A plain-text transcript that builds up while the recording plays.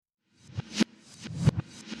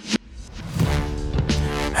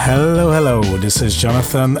Hello. This is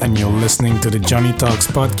Jonathan, and you're listening to the Johnny Talks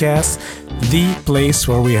podcast, the place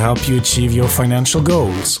where we help you achieve your financial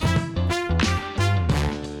goals.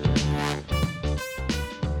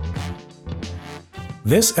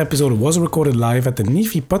 This episode was recorded live at the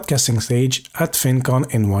NIFI podcasting stage at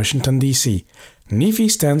FinCon in Washington, D.C. NIFI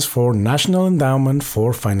stands for National Endowment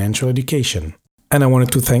for Financial Education. And I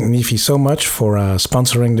wanted to thank NIFI so much for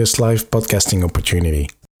sponsoring this live podcasting opportunity.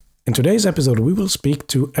 In today's episode, we will speak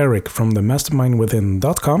to Erik from the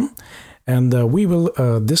mastermindwithin.com, and we will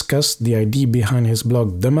discuss the idea behind his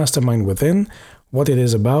blog, The Mastermind Within, what it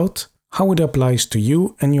is about, how it applies to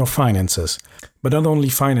you and your finances. But not only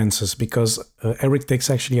finances, because Erik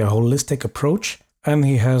takes actually a holistic approach, and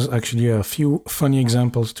he has actually a few funny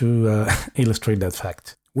examples to illustrate that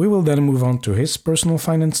fact. We will then move on to his personal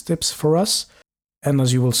finance tips for us, and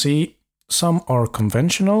as you will see, some are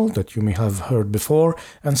conventional that you may have heard before,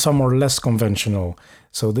 and some are less conventional.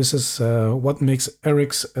 So this is what makes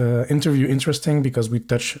Erik's interview interesting, because we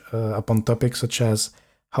touch upon topics such as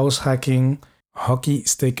house hacking, hockey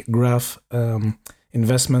stick graph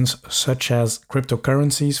investments such as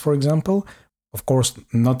cryptocurrencies, for example. Of course,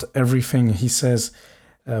 not everything he says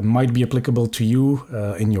might be applicable to you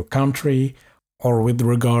in your country or with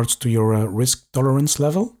regards to your risk tolerance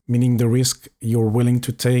level, meaning the risk you're willing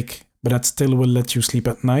to take but that still will let you sleep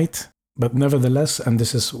at night. But nevertheless, and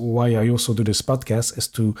this is why I also do this podcast, is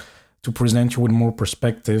to present you with more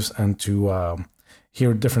perspectives and to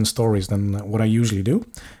hear different stories than what I usually do.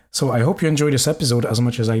 So I hope you enjoyed this episode as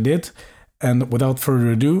much as I did. And without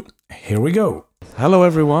further ado, here we go. Hello,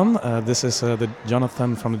 everyone. This is the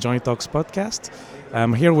Jonathan from the Johnny Talks podcast.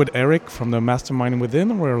 I'm here with Erik from the Mastermind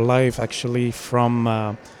Within. We're live actually from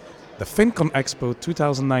the FinCon Expo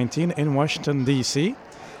 2019 in Washington, D.C.,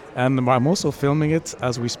 and I'm also filming it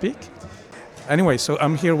as we speak. Anyway, so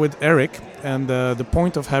I'm here with Erik, and the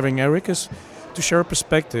point of having Erik is to share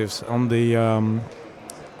perspectives on the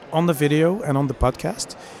video and on the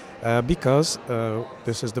podcast, because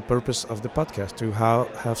this is the purpose of the podcast, to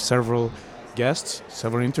have several guests,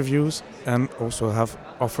 several interviews, and also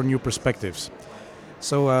offer new perspectives.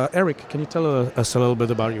 So Erik, can you tell us a little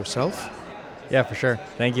bit about yourself? Yeah, for sure.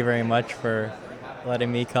 Thank you very much for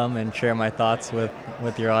letting me come and share my thoughts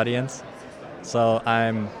with your audience. So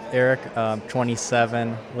I'm Erik,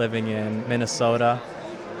 27, living in Minnesota.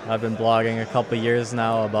 I've been blogging a couple years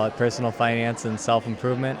now about personal finance and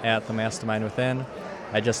self-improvement at the Mastermind Within.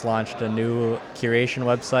 I just launched a new curation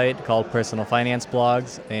website called Personal Finance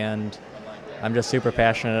Blogs, and I'm just super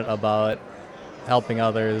passionate about helping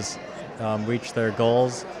others reach their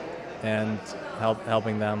goals and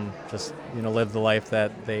helping them just live the life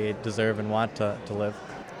that they deserve and want to live.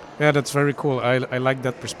 Yeah, that's very cool. I like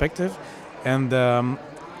that perspective, and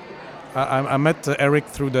I met Erik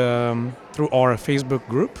through our Facebook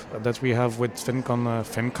group that we have with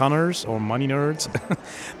FinConners or money nerds,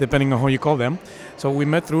 depending on how you call them. So we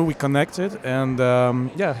we connected, and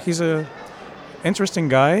he's a interesting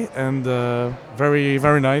guy and very,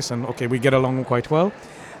 very nice, and okay, we get along quite well.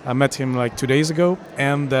 I met him like 2 days ago,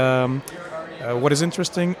 and what is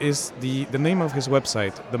interesting is the name of his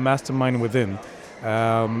website, The Mastermind Within,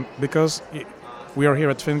 because we are here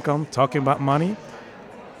at FinCon talking about money,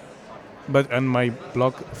 and my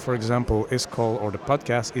blog, for example, is called, or the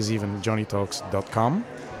podcast is even johnnytalks.com,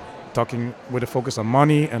 talking with a focus on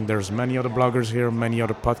money, and there's many other bloggers here, many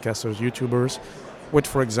other podcasters, YouTubers, with,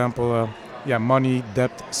 for example, money,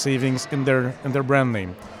 debt, savings in their brand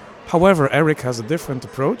name. However, Erik has a different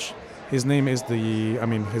approach. His name is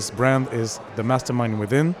his brand is The Mastermind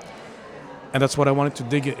Within, and that's what I wanted to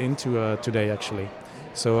dig into today, actually.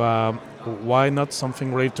 So why not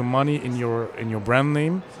something related to money in your brand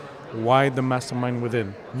name? Why The Mastermind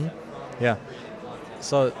Within? Mm-hmm. Yeah.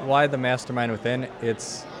 So why The Mastermind Within?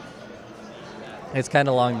 It's kind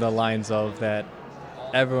of along the lines of that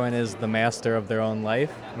everyone is the master of their own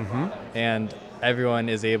life, and everyone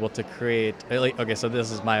is able to create. Okay, so this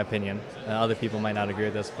is my opinion. Other people might not agree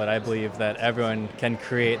with this, but I believe that everyone can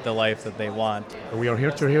create the life that they want. We are here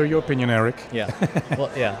to hear your opinion, Erik. Yeah.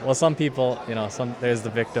 Well, some people, there's the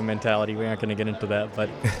victim mentality. We aren't going to get into that, but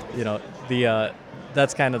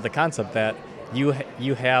that's kind of the concept that you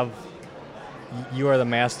are the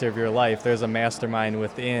master of your life. There's a mastermind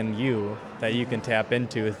within you that you can tap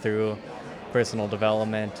into through personal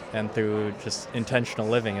development and through just intentional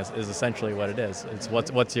living is essentially what it is. It's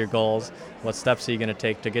what's your goals, what steps are you going to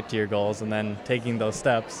take to get to your goals, and then taking those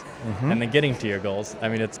steps and then getting to your goals. I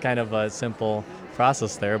mean, it's kind of a simple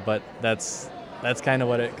process there, but that's kind of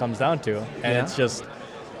what it comes down to. And it's just,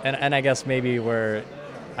 and I guess maybe where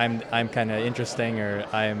I'm kind of interesting, or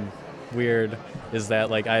I'm weird is that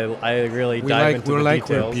like I really dive into we're the like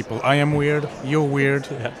details. weird people. I am weird. You're weird.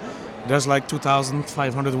 Yeah. There's like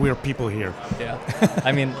 2,500 weird people here. Yeah.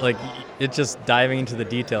 I mean, like, it's just diving into the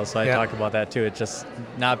details, so I Yeah. talk about that too. It's just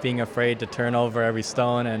not being afraid to turn over every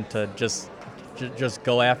stone and to just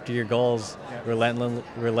go after your goals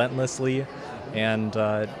relentlessly and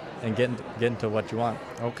get into what you want.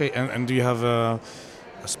 Okay, and do you have a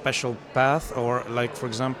special path, or like, for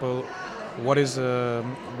example,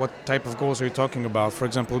 what type of goals are you talking about? For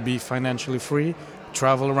example, be financially free,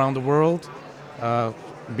 travel around the world,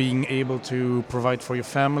 being able to provide for your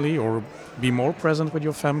family, or be more present with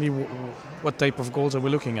your family. What type of goals are we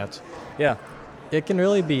looking at? Yeah. It can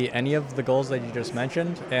really be any of the goals that you just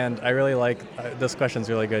mentioned, and I really like this question's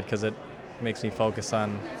really good because it makes me focus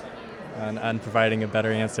on providing a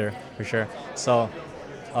better answer for sure. So,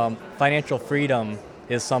 financial freedom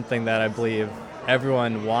is something that I believe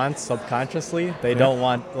everyone wants subconsciously. They don't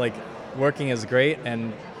want, like, working is great,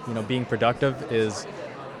 and being productive is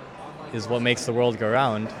what makes the world go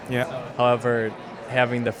round. Yeah. However,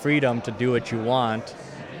 having the freedom to do what you want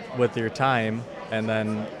with your time, and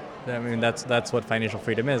then that's what financial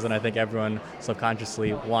freedom is, and I think everyone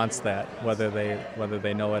subconsciously wants that, whether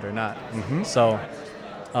they know it or not. Mm-hmm. So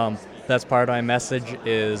that's part of my message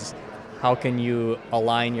is how can you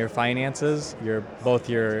align your finances, both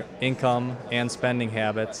your income and spending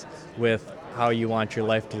habits, with how you want your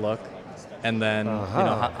life to look, and then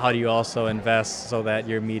how do you also invest so that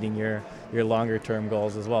you're meeting your longer term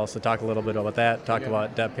goals as well. So talk a little bit about that. Talk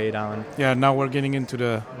about debt pay down. Yeah. Now we're getting into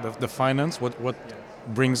the finance. What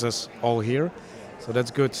brings us all here? So that's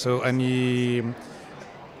good. So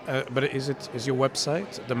but is your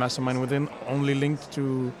website, the Mastermind Within, only linked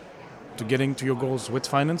to getting to your goals with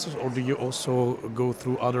finances, or do you also go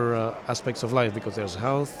through other aspects of life? Because there's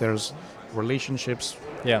health, there's relationships,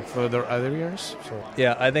 further other areas. So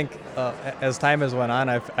yeah, I think as time has went on,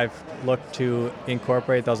 I've looked to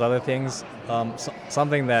incorporate those other things.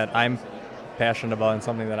 Something that I'm passionate about and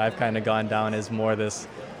something that I've kind of gone down is more this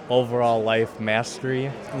overall life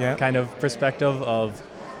mastery kind of perspective of,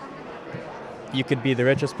 you could be the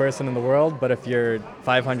richest person in the world, but if you're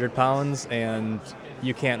 500 pounds and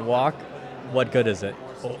you can't walk, what good is it?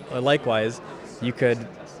 Likewise, you could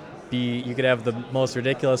have the most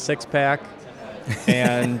ridiculous six-pack,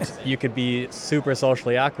 and you could be super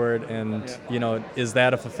socially awkward, and is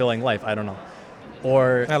that a fulfilling life? I don't know.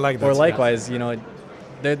 Or I like that. Or likewise,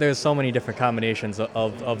 there's so many different combinations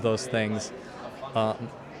of those things.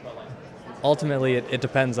 Ultimately, it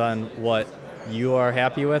depends on what you are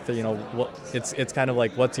happy with. It's kind of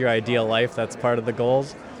like, what's your ideal life? That's part of the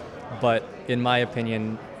goals. But in my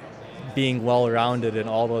opinion, being well-rounded in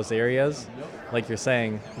all those areas, like you're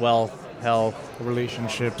saying, wealth, health,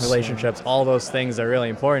 relationships, all those things are really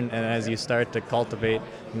important. And as you start to cultivate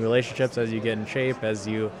new relationships, as you get in shape, as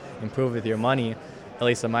you improve with your money, at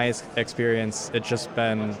least in my experience, it's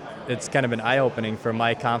kind of been eye-opening for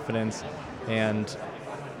my confidence and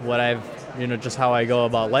what I've, just how I go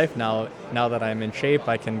about life now. Now that I'm in shape,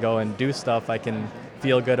 I can go and do stuff. I can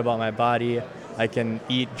feel good about my body. I can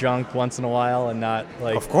eat junk once in a while and not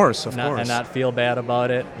and not feel bad about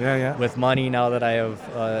it. Yeah. With money, now that I have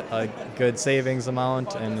a good savings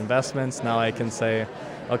amount and investments, now I can say,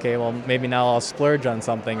 okay, well, maybe now I'll splurge on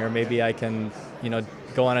something, or maybe I can,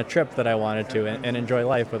 go on a trip that I wanted to and enjoy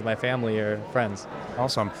life with my family or friends.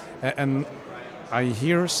 Awesome. And I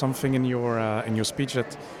hear something in your speech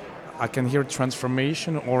that I can hear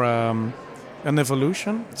transformation or an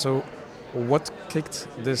evolution. So, what kicked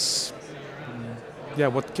this? Yeah,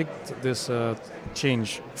 what kicked this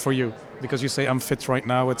change for you? Because you say I'm fit right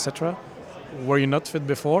now, etc. Were you not fit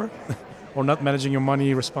before, or not managing your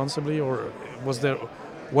money responsibly, or was there?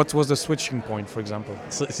 What was the switching point, for example?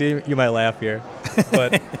 So, see, you might laugh here,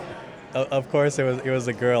 but of course it was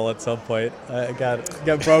a girl at some point. I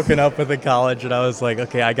got broken up with in college, and I was like,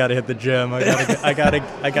 okay, I gotta hit the gym. I gotta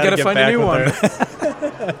get find back a new with one.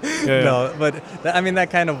 her. No, but that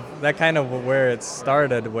kind of where it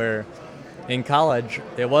started. Where in college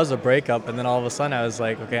it was a breakup, and then all of a sudden I was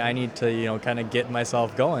like, okay, I need to kind of get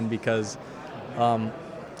myself going, because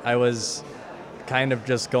I was kind of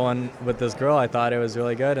just going with this girl. I thought it was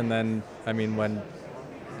really good, and then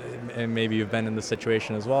and maybe you've been in the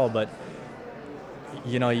situation as well, but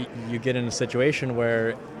you get in a situation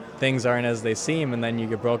where things aren't as they seem, and then you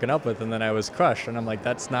get broken up with, and then I was crushed, and I'm like,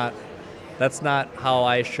 that's not how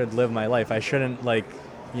I should live my life. I shouldn't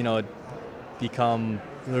become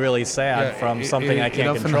really sad from something I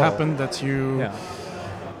can't control. It often happened that you. Yeah.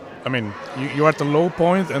 I mean, you're at the low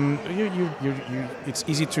point, and you it's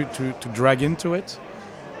easy to drag into it,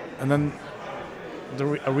 and then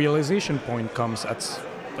a realization point comes at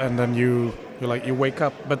and then you wake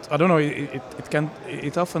up. But I don't know.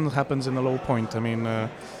 It often happens in a low point. I mean,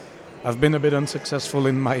 I've been a bit unsuccessful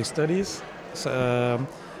in my studies. So,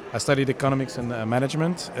 I studied economics and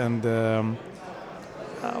management, and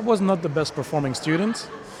I was not the best performing student.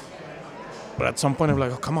 But at some point, I'm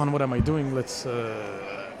like, oh, come on, what am I doing?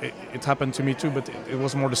 It happened to me too, but it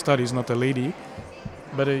was more the studies, not the lady.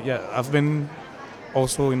 But I've been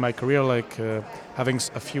also in my career having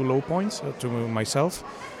a few low points to myself,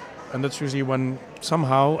 and that's usually when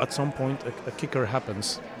somehow at some point a kicker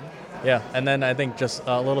happens. Yeah, and then I think just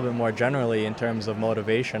a little bit more generally in terms of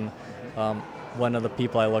motivation, one of the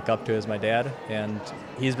people I look up to is my dad, and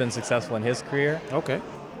he's been successful in his career. Okay.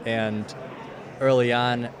 And early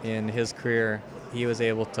on in his career, he was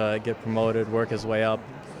able to get promoted, work his way up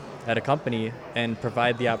at a company, and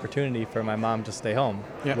provide the opportunity for my mom to stay home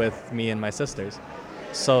with me and my sisters.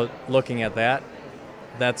 So looking at that,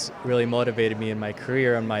 that's really motivated me in my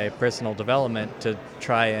career and my personal development to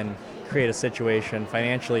try and create a situation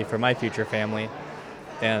financially for my future family.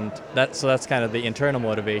 And that's kind of the internal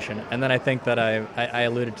motivation. And then I think that I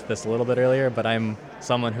alluded to this a little bit earlier, but I'm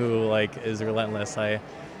someone who is relentless.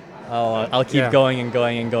 I'll keep going and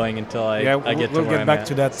going and going until I get to where I'm at. We'll get back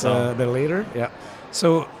to that a bit later. Yeah.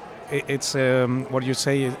 So it's what you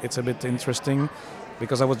say. It's a bit interesting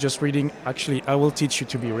because I was just reading. Actually, I Will Teach You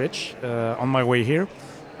to Be Rich on my way here,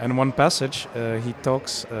 and one passage he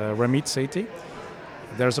talks Ramit Sethi.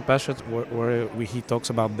 There's a passage where he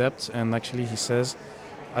talks about debt, and actually he says,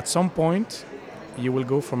 at some point, you will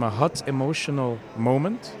go from a hot emotional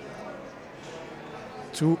moment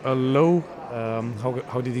to a low,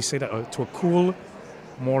 how did he say that? To a cool,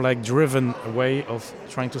 more like driven way of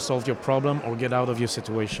trying to solve your problem or get out of your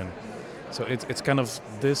situation. So it's kind of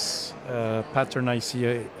this pattern I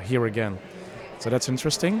see here again. So that's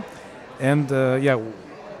interesting. And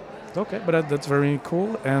okay, but that's very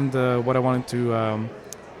cool. And what I wanted to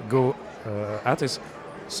go at is,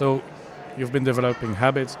 so you've been developing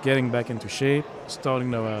habits, getting back into shape,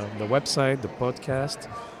 starting the website, the podcast.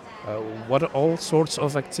 What all sorts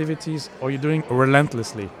of activities are you doing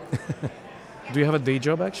relentlessly? Do you have a day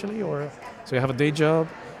job actually, or so you have a day job,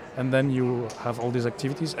 and then you have all these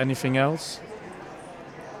activities? Anything else?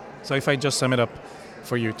 So if I just sum it up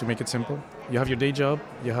for you to make it simple, you have your day job,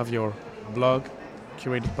 you have your blog,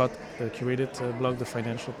 curated blog, the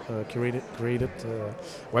financial curated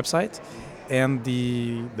website, and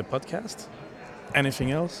the podcast.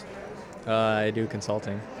 Anything else? I do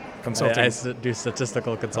consulting. Consulting. I do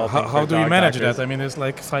statistical consulting. How do you manage doctors. that? I mean, there's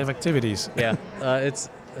like 5 activities. Yeah, it's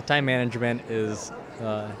time management is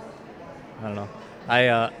I don't know.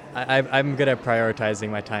 I'm good at prioritizing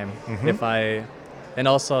my time. Mm-hmm. And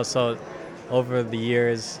also so over the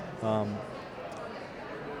years,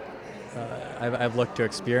 I've looked to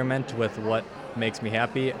experiment with what makes me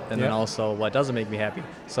happy, and then also what doesn't make me happy.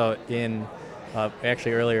 So in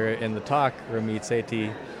actually earlier in the talk, Ramit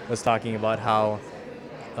Sethi was talking about how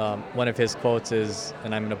one of his quotes is,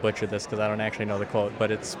 and I'm going to butcher this because I don't actually know the quote,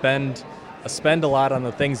 but it's spend a lot on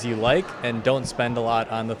the things you like and don't spend a lot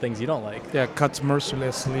on the things you don't like. Yeah, cut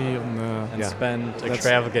mercilessly and spend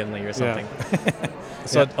extravagantly or something. Yeah.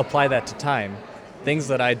 So apply that to time. Things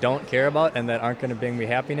that I don't care about and that aren't going to bring me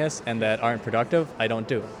happiness and that aren't productive, I don't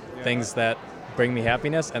do. Yeah. Things that bring me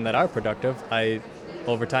happiness and that are productive,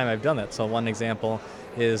 over time I've done that. So one example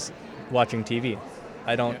is watching TV.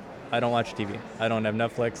 I don't watch TV. I don't have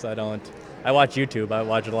Netflix. I watch YouTube. I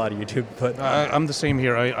watch a lot of YouTube, but I'm the same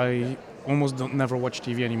here. I almost never watch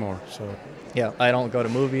TV anymore. So yeah, I don't go to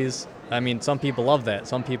movies. I mean, some people love that.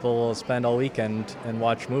 Some people will spend all weekend and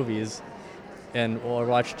watch movies or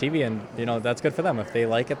watch TV, and that's good for them. If they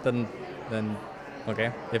like it, then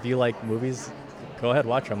okay. If you like movies, go ahead,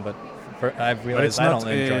 watch them. But I've realized I don't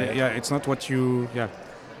enjoy it. Yeah, it's not what you. Yeah,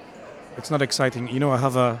 it's not exciting. I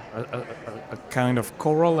have a kind of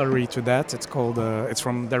corollary to that. It's called. It's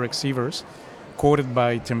from Derek Sivers, quoted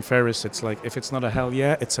by Tim Ferriss. It's like, if it's not a hell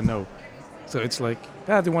yeah, it's a no. So it's like,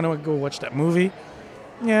 do you want to go watch that movie?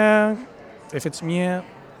 Yeah. If it's yeah,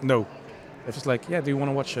 no. If it's like, do you want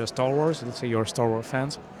to watch Star Wars? Let's say you're Star Wars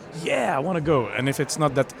fans. Yeah, I want to go. And if it's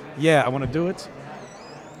not that, I want to do it,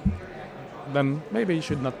 then maybe you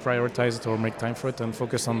should not prioritize it or make time for it and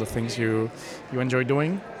focus on the things you enjoy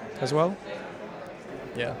doing as well.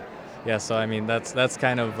 Yeah. So I mean, that's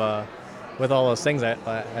kind of with all those things.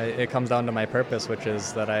 It comes down to my purpose, which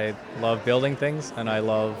is that I love building things and I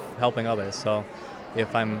love helping others. So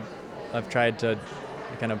if I've tried to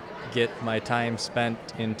kind of get my time spent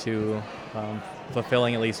into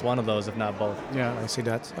fulfilling at least one of those, if not both. Yeah, I see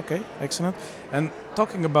that. Okay, excellent. And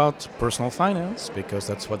talking about personal finance, because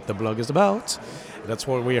that's what the blog is about, that's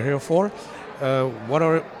what we are here for. What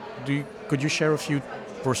are could you share a few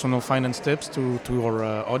personal finance tips to our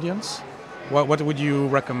audience? What would you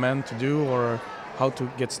recommend to do, or how to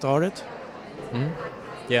get started?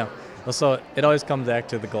 Yeah. Well, so it always comes back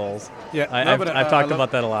to the goals. Yeah, I've talked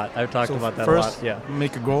about that a lot. I've talked about that a lot. First, Yeah.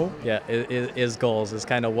 make a goal. Yeah. Is goals is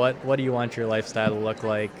kind of what do you want your lifestyle to look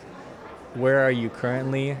like? Where are you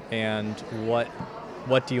currently, and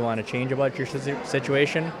what do you want to change about your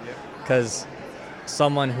situation? Because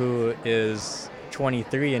someone who is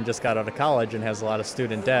 23 and just got out of college and has a lot of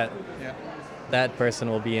student debt, that person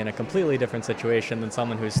will be in a completely different situation than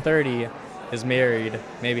someone who's 30, is married,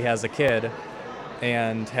 maybe has a kid,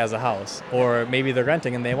 and has a house, or maybe they're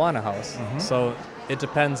renting and they want a house. So it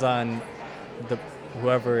depends on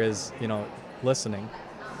whoever is listening.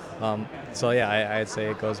 So yeah, I'd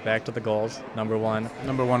say it goes back to the goals. Number one.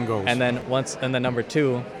 Number one goals. And then number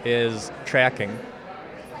two is tracking.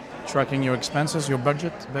 Tracking your expenses, your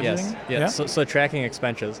budgeting. Yes. Yeah. So tracking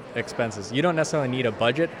expenses. You don't necessarily need a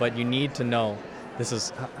budget, but you need to know. This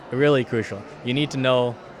is really crucial. You need to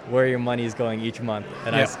know where your money is going each month.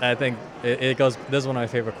 And I think it goes. This is one of my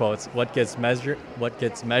favorite quotes. What gets measured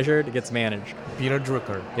gets managed. Peter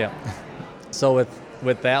Drucker. Yeah. So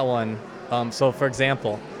with that one, so for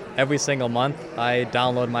example, every single month I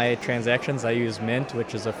download my transactions. I use Mint,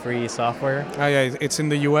 which is a free software. Yeah, it's in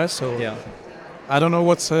the US, so Yeah. I don't know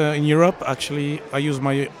what's in Europe. Actually, I use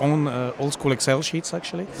my own old school Excel sheets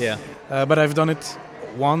actually. Yeah. But I've done it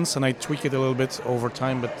once and I tweak it a little bit over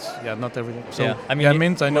time, but yeah, not everything. So yeah, I mean,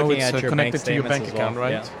 Mint, I know looking it's at your connected to your bank statements as account,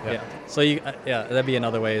 well. right? Yeah. So you, that'd be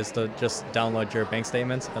another way is to just download your bank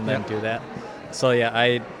statements and then do that. So yeah,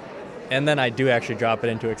 I do actually drop it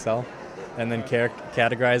into Excel, and then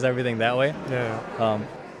categorize everything that way. Yeah.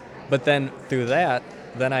 But then through that,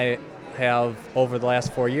 then I have over the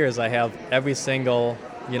last 4 years, I have every single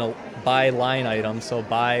by line item, so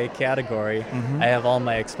by category, I have all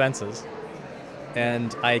my expenses.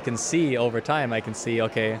 And I can see over time,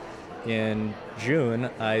 okay, in June,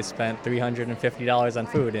 I spent $350 on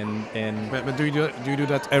food. But do you do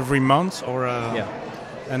that every month, or? Yeah.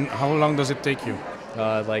 And how long does it take you?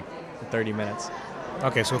 Like 30 minutes.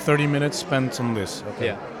 Okay, so 30 minutes spent on this. Okay.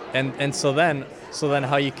 Yeah. And so then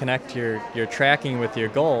how you connect your tracking with your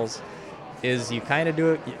goals is you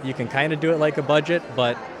can kind of do it like a budget,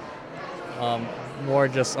 but more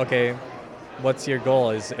just, okay, what's your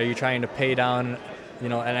goal? Are you trying to pay down,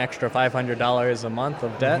 an extra $500 a month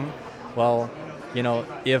of debt? Well,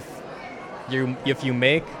 if you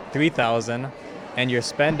make $3,000 and you're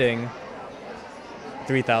spending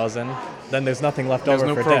 $3,000, then there's nothing left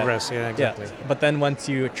over for progress. debt. Yeah, exactly. Yeah. But then once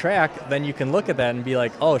you track, then you can look at that and be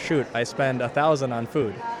like, oh shoot, I spend $1,000 on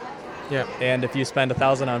food. Yeah. And if you spend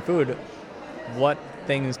 $1,000 on food, what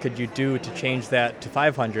things could you do to change that to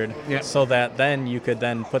 500 so that then you could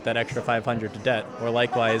then put that extra 500 to debt? Or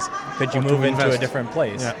likewise, could you move into a different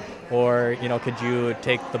place? Yeah. Or could you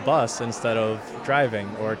take the bus instead of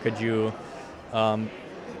driving? Or could you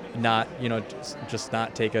not just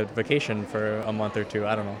not take a vacation for a month or two?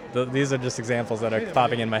 I don't know. These are just examples that are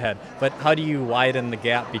popping in my head. But how do you widen the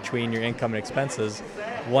gap between your income and expenses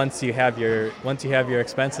once you have your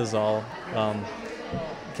expenses all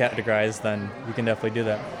categorized? Then you can definitely do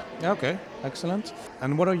that. Okay, excellent.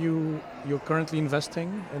 And what are you're currently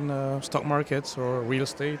investing in stock markets or real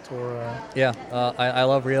estate or? I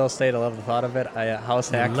love real estate. I love the thought of it. I house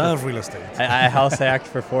hacked. Real estate. I house hacked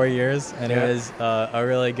for 4 years, and it was a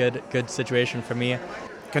really good situation for me.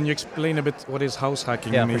 Can you explain a bit what is house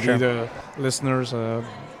hacking? Yeah, Maybe for sure. the listeners are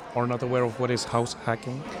not aware of what is house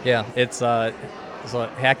hacking. Yeah, it's so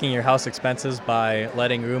hacking your house expenses by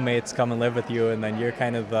letting roommates come and live with you, and then you're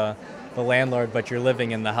kind of the landlord, but you're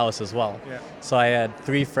living in the house as well. Yeah. So I had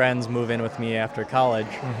 3 friends move in with me after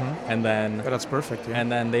college, and then that's perfect. Yeah.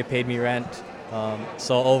 And then they paid me rent.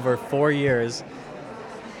 So over 4 years,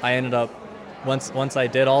 I ended up once I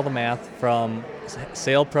did all the math from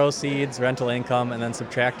sale proceeds, rental income, and then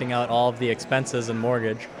subtracting out all of the expenses and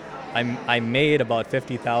mortgage, I made about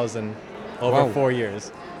 $50,000 over 4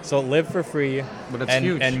 years. So live for free, but that's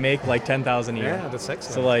huge. And make like $10,000 a year. Yeah, that's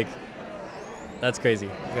excellent. So like, that's crazy.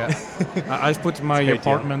 Yeah, I've put my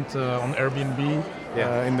apartment on Airbnb.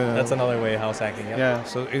 That's another way house hacking. Yep. Yeah,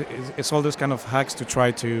 so it's all those kind of hacks to try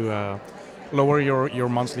to lower your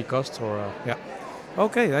monthly costs. Or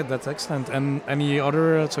okay, that's excellent. And any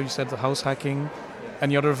other? So you said the house hacking.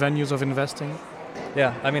 Any other venues of investing?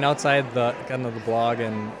 Yeah, I mean outside the kind of the blog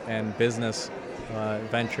and business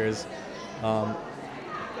ventures.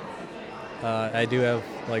 I do have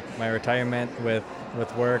like my retirement with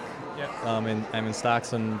work. And I'm in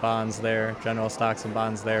stocks and bonds there, general stocks and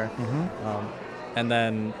bonds there. And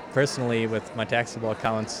then personally, with my taxable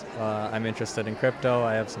accounts, I'm interested in crypto.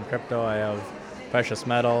 I have some crypto. I have precious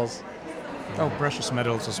metals. Oh, precious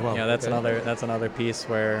metals as well. Yeah, that's another piece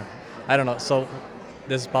where I don't know. So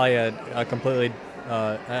this is probably a completely.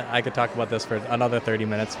 I could talk about this for another 30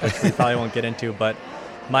 minutes, which we probably won't get into. But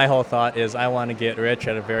my whole thought is I want to get rich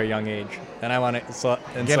at a very young age, and I want to.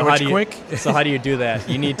 Quick. So how do you do that?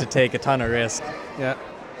 You need to take a ton of risk. Yeah.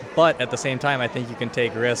 But at the same time, I think you can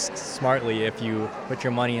take risks smartly if you put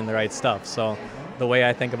your money in the right stuff. So the way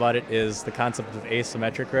I think about it is the concept of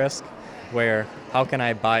asymmetric risk, where how can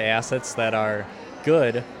I buy assets that are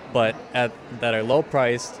good, but that are low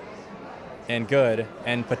priced and good,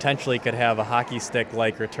 and potentially could have a hockey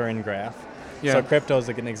stick-like return graph. Yeah. So crypto is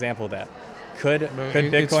an example of that. Could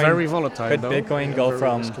Bitcoin? It's very volatile. Could Bitcoin go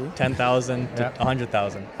from 10,000 to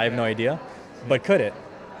 100,000? I have no idea, but could it?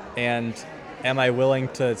 And am I willing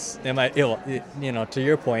to? To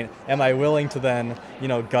your point, am I willing to then,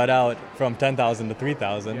 gut out from 10,000 to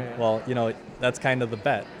 3,000? Yeah. Well, that's kind of the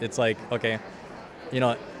bet. It's like, okay,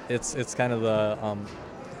 it's kind of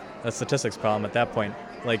a statistics problem at that point.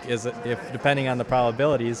 Like, if depending on the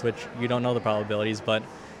probabilities, which you don't know the probabilities, but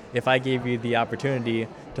if I gave you the opportunity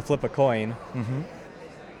to flip a coin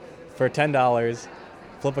for $10,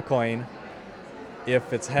 flip a coin.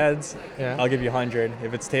 If it's heads, I'll give you 100.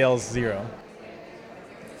 If it's tails, 0.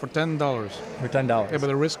 For $10. For $10. Yeah, but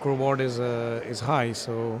the risk reward is high.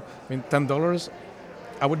 So $10,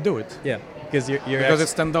 I would do it. Yeah, because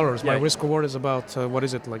it's $10. My risk reward is about what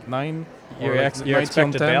is it, like 9? Your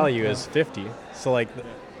expected value is 50. So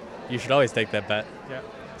you should always take that bet. Yeah.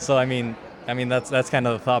 So I mean that's kind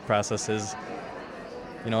of the thought process is,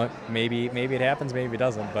 maybe it happens, maybe it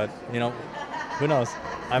doesn't, but who knows?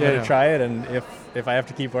 I'm going to try it, and if I have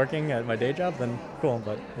to keep working at my day job, then cool.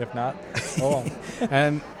 But if not, oh well.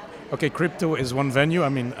 And okay, crypto is one venue.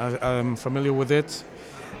 I'm familiar with it,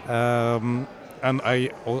 and I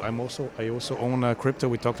also own crypto.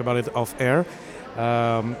 We talked about it off air,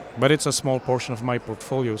 but it's a small portion of my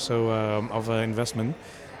portfolio, so of investment.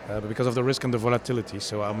 Because of the risk and the volatility,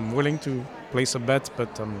 so I'm willing to place a bet,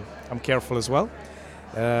 but I'm careful as well.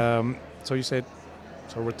 So you said,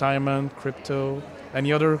 retirement, crypto,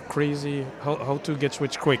 any other crazy how to get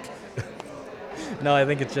rich quick? No, I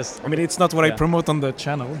think it's just. It's not what I promote on the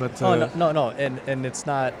channel, but. No, and it's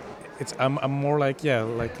not. I'm more like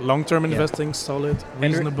long-term investing, solid,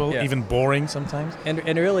 reasonable, even boring sometimes.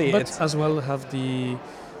 And really, but as well have the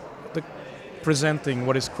presenting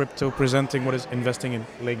what is crypto, presenting what is investing in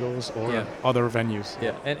Legos or other venues.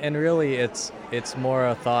 Yeah, and really it's more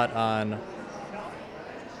a thought on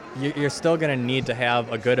you're still going to need to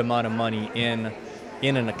have a good amount of money in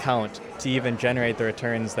an account to even generate the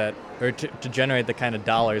returns or to generate the kind of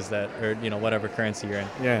dollars that, or whatever currency you're in.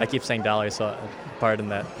 Yeah. I keep saying dollars, so pardon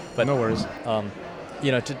that. But no worries. To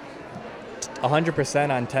 100%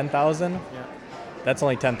 on 10,000, that's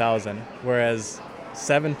only 10,000, whereas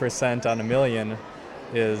 7% on a million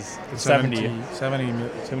is 70.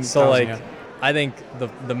 70,000. So I think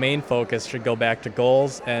the main focus should go back to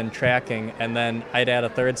goals and tracking, and then I'd add a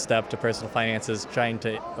third step to personal finances,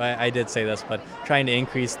 I did say this, but trying to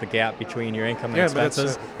increase the gap between your income and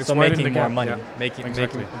expenses. So making more money,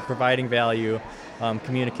 providing value,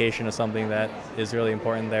 communication is something that is really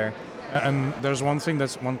important there. And there's one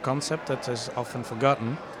concept that is often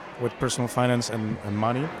forgotten with personal finance and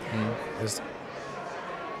money, is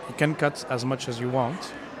you can cut as much as you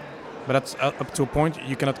want, but that's up to a point.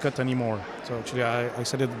 You cannot cut anymore. So actually, I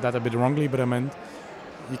said that a bit wrongly, but I meant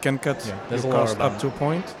you can cut your cost up to a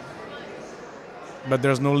point, but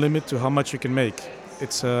there's no limit to how much you can make.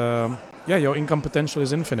 It's your income potential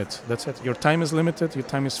is infinite. That's it. Your time is limited, your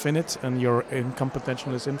time is finite, and your income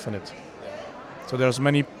potential is infinite. So there's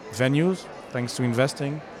many venues, thanks to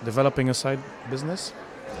investing, developing a side business.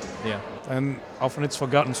 Yeah, and often it's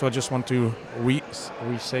forgotten, so I just want to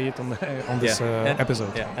re-say it on this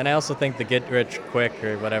episode. Yeah, and I also think the get rich quick,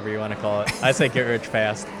 or whatever you want to call it, I say get rich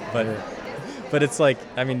fast, but it's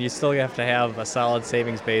you still have to have a solid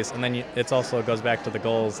savings base, and then it also goes back to the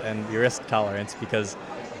goals and your risk tolerance, because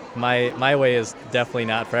my way is definitely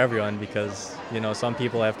not for everyone, because some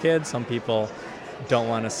people have kids, some people don't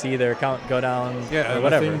want to see their account go down, or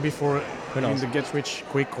whatever. I think before the get rich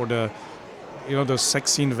quick or the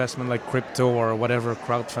sexy investment like crypto or whatever,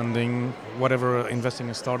 crowdfunding, whatever, investing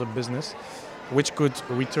in a startup business, which could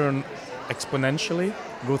return exponentially,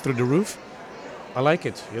 go through the roof. I like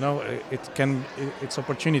it. It's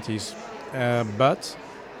opportunities. But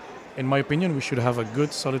in my opinion, we should have a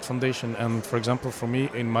good, solid foundation. And for example, for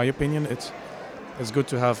me, in my opinion, it's good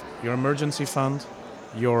to have your emergency fund,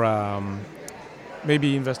 your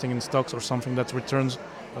maybe investing in stocks or something that returns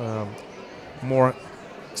more,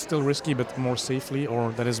 still risky, but more safely,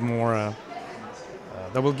 or that is more,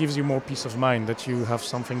 that will give you more peace of mind that you have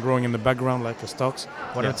something growing in the background like the stocks,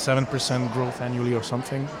 whether it's 7% growth annually or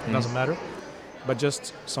something, it doesn't matter. But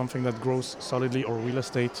just something that grows solidly, or real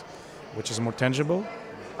estate, which is more tangible.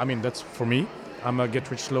 I mean, that's for me. I'm a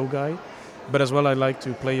get-rich-slow guy. But as well, I like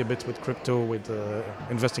to play a bit with crypto, with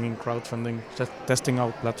investing in crowdfunding, testing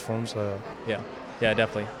out platforms. Yeah,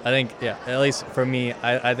 definitely. I think, at least for me,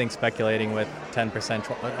 I think speculating with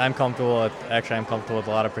 10%, I'm comfortable with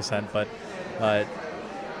a lot of percent, but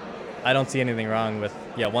I don't see anything wrong with,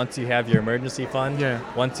 once you have your emergency fund,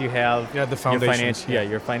 once you have the foundations,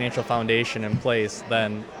 your financial foundation in place,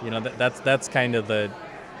 then, that's kind of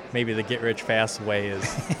maybe the get rich fast way is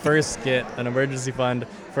first get an emergency fund,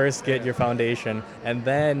 first get your foundation, and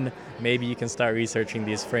then maybe you can start researching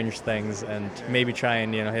these fringe things and maybe try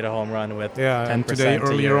and hit a home run with 10%. And today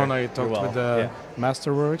earlier on I talked with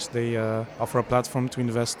Masterworks. They offer a platform to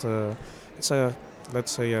invest. It's a,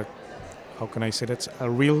 let's say, how can I say that?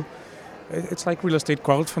 It's like real estate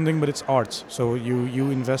crowdfunding, but it's art. So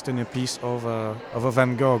you invest in a piece of a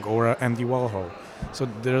Van Gogh or a Andy Warhol. So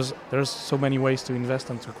there's so many ways to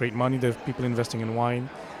invest and to create money. There's people investing in wine,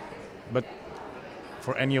 but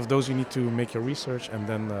for any of those you need to make your research and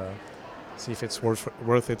then see if it's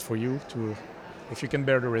worth it for you, if you can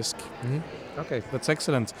bear the risk. Okay, that's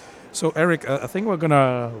excellent. So Erik, I think we're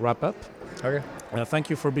gonna wrap up. Okay.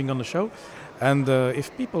 Thank you for being on the show. And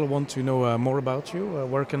if people want to know more about you,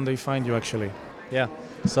 where can they find you actually? Yeah,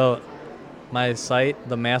 so my site,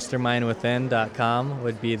 themastermindwithin.com,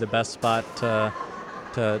 would be the best spot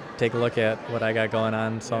to take a look at what I got going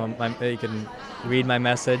on. So you can read my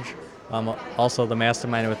message. Also, the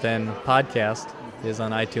Mastermind Within podcast is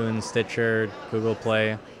on iTunes, Stitcher, Google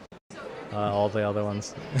Play, all the other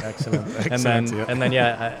ones. Excellent. And then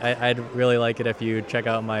I'd really like it if you check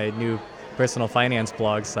out my new personal finance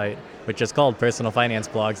blog site, which is called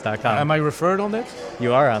personalfinanceblogs.com. Am I referred on that?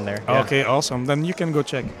 You are on there. Yeah. Okay, awesome. Then you can go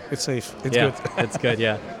check. It's safe. It's good. It's good,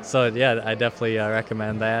 yeah. So, I definitely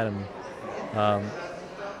recommend that. And,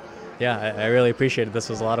 I really appreciate it. This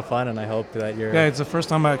was a lot of fun, and I hope that you're... Yeah, it's the first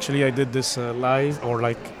time I did this live or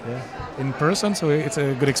in person, so it's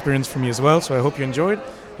a good experience for me as well. So I hope you enjoyed.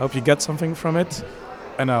 I hope you got something from it,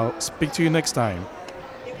 and I'll speak to you next time.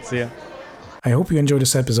 See ya. I hope you enjoyed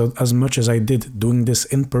this episode as much as I did doing this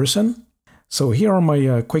in person. So here are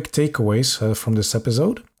my quick takeaways from this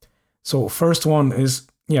episode. So first one is,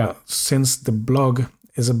 since the blog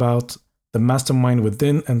is about the mastermind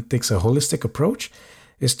within and takes a holistic approach,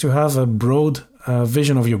 is to have a broad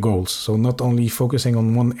vision of your goals. So not only focusing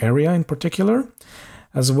on one area in particular.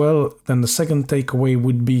 As well, then the second takeaway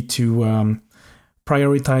would be to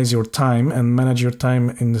prioritize your time and manage your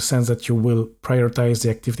time in the sense that you will prioritize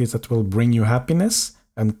the activities that will bring you happiness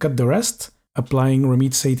and cut the rest. Applying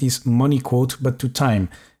Ramit Sethi's money quote, but to time.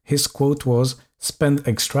 His quote was, spend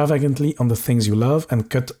extravagantly on the things you love and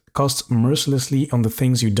cut costs mercilessly on the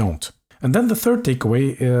things you don't. And then the third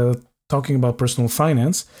takeaway, talking about personal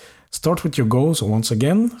finance, start with your goals. Once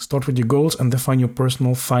again, start with your goals and define your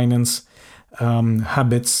personal finance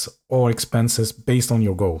habits or expenses based on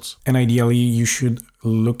your goals. And ideally, you should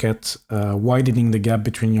look at widening the gap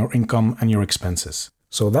between your income and your expenses.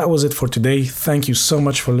 So that was it for today. Thank you so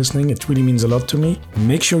much for listening. It really means a lot to me.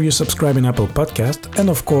 Make sure you subscribe in Apple Podcast. And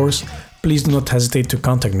of course, please do not hesitate to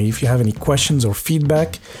contact me. If you have any questions or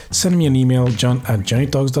feedback, send me an email,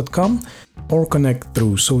 john@johnnytalks.com, or connect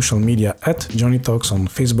through social media at Johnny Talks on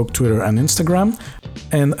Facebook, Twitter, and Instagram.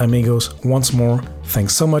 And amigos, once more,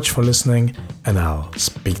 thanks so much for listening, and I'll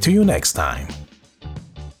speak to you next time.